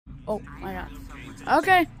Oh my god.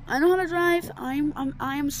 Okay, I know how to drive. I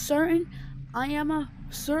am certain. I am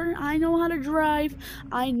certain I know how to drive.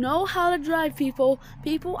 I know how to drive, people.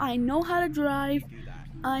 People, I know how to drive.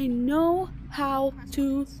 I know how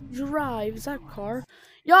to drive. Is that a car?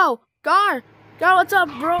 Yo, car! Car, what's up,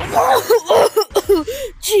 bro?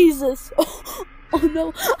 Jesus. Oh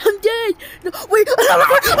no, I'm dead. No, wait.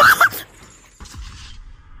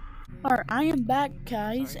 Alright, I am back,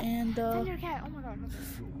 guys, and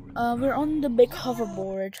we're on the big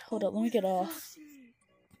hoverboard. Hold up, let me get off.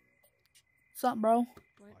 What's up, bro?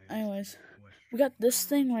 Anyways, we got this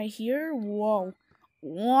thing right here. Whoa.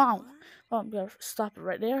 Wow. Oh, I'm gonna stop it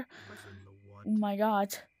right there. Oh my god.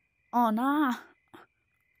 Oh, nah.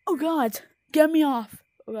 Oh god. Get me off.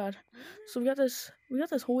 Oh god. So we got this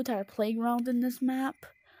whole entire playground in this map.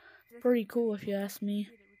 Pretty cool if you ask me.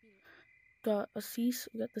 We got the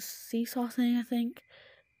seesaw thing, I think.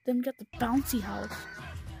 Then we got the bouncy house.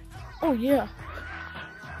 Oh yeah.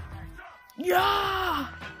 Yeah.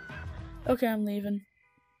 Okay, I'm leaving.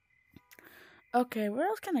 Okay, where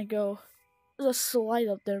else can I go? There's a slide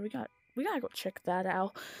up there. We gotta go check that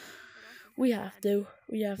out. We have to,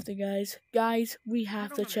 guys. Guys, we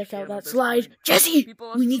have to check out that slide. Jesse,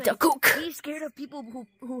 we need to cook. He's scared of people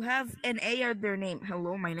who have an A at their name.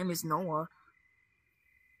 Hello, my name is Noah.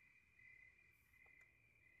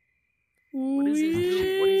 What is his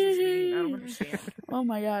name? What is his name? I don't understand. Oh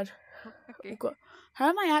my god. Okay. How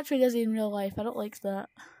am I actually Jesse in real life? I don't like that.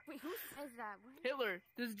 Wait, who says that? Hitler.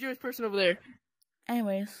 There's a Jewish person over there.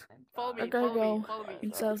 Anyways, Follow me. I gotta go Follow me.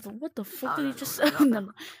 inside the. What the fuck did he just say? Alright,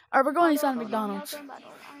 we're going inside McDonald's.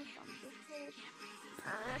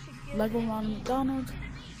 Lego on McDonald's.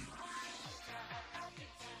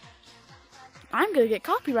 I'm gonna get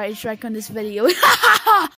copyright strike on this video.